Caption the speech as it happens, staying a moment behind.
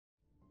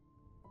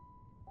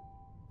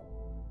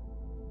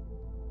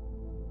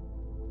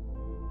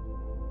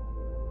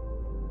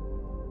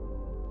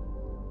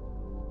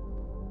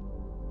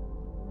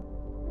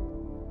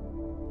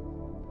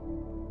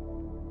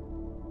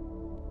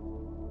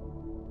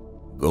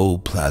Go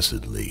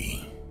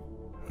placidly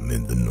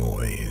amid the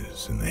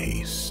noise and the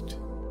haste,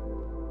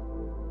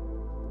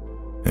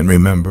 and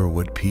remember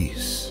what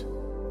peace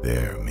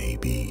there may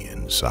be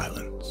in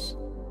silence.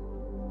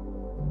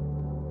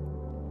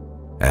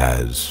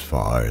 As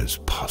far as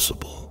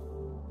possible,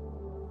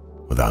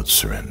 without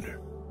surrender,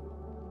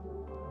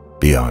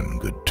 be on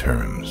good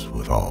terms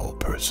with all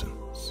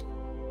persons.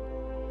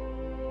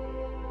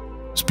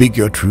 Speak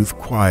your truth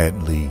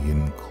quietly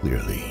and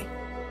clearly,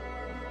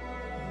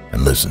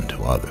 and listen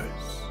to others,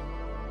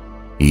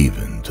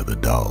 even to the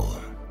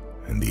dull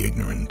and the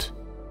ignorant.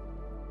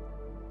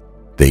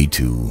 They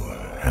too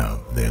have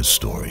their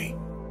story.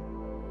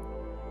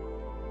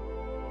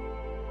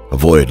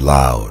 Avoid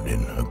loud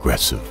and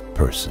aggressive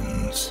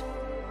persons.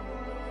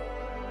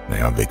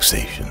 They are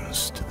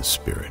vexations to the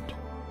spirit.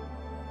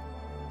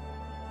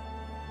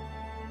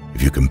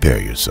 If you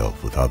compare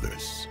yourself with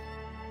others,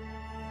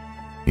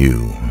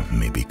 you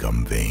may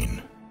become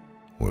vain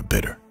or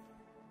bitter.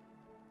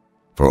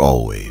 For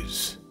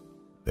always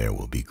there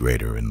will be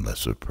greater and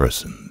lesser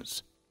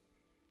persons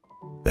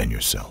than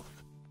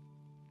yourself.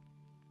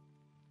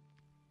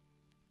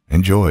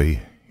 Enjoy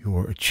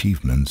your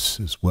achievements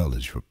as well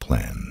as your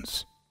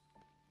plans.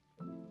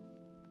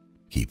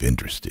 Keep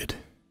interested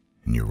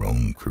in your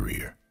own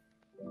career,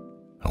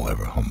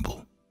 however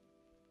humble.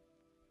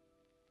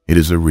 It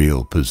is a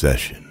real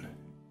possession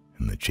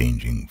in the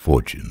changing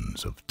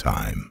fortunes of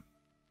time.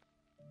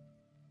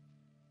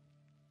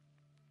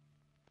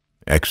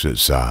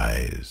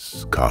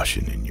 Exercise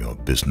caution in your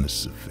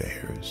business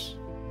affairs,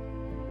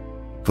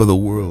 for the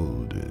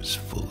world is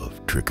full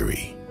of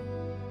trickery.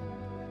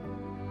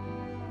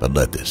 But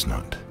let this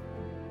not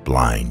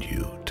blind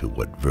you to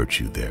what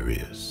virtue there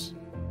is.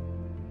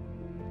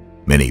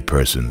 Many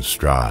persons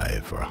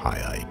strive for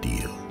high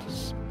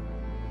ideals,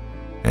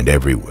 and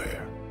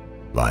everywhere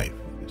life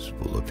is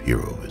full of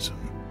heroism.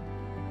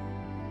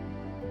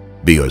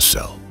 Be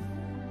yourself,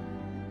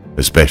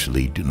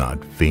 especially do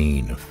not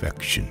feign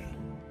affection.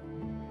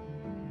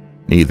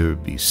 Neither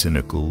be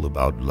cynical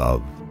about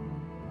love,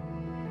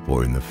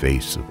 for in the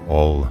face of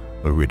all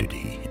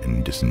aridity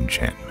and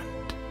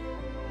disenchantment,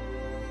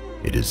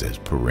 it is as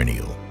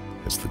perennial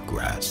as the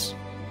grass.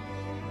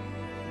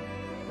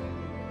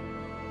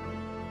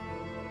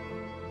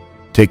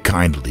 Take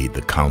kindly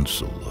the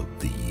counsel of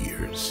the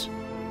years,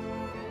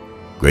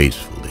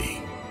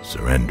 gracefully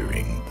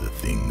surrendering the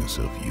things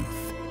of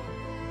youth.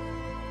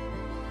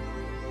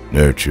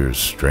 Nurture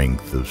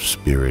strength of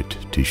spirit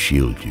to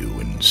shield you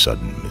in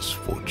sudden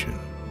misfortune.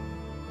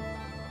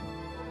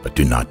 But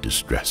do not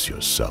distress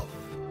yourself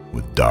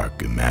with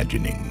dark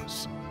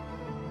imaginings.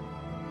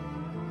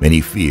 Many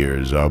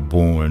fears are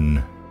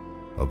born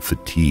of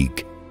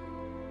fatigue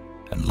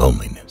and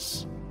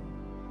loneliness.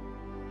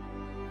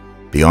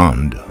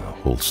 Beyond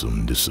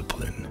wholesome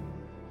discipline,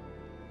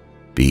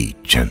 be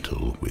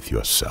gentle with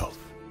yourself.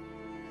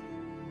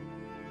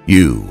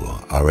 You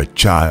are a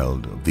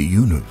child of the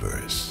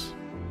universe,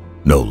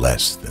 no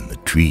less than the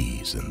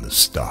trees and the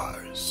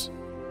stars.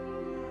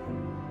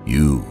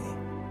 You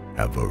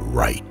have a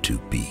right to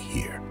be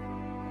here.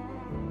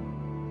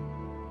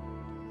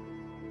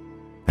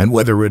 And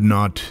whether or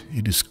not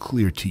it is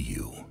clear to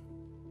you,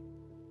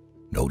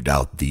 no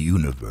doubt the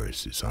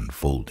universe is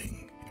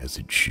unfolding as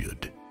it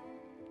should.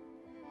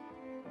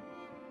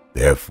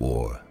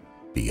 Therefore,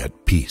 be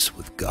at peace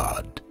with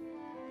God,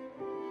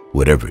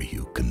 whatever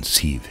you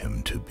conceive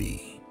him to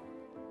be.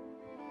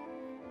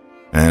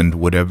 And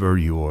whatever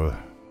your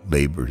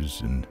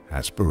labors and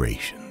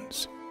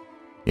aspirations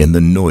in the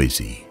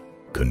noisy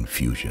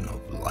confusion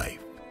of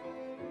life,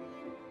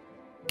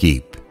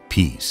 keep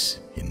peace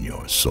in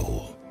your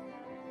soul.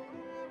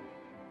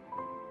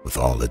 With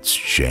all its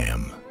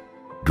sham,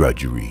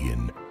 drudgery,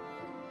 and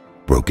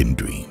broken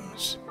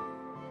dreams,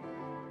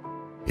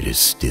 it is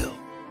still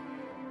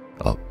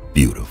a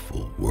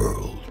beautiful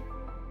world.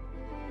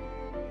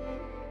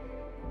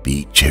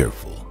 Be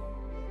cheerful.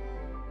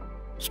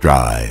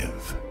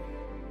 Strive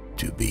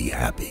to be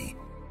happy.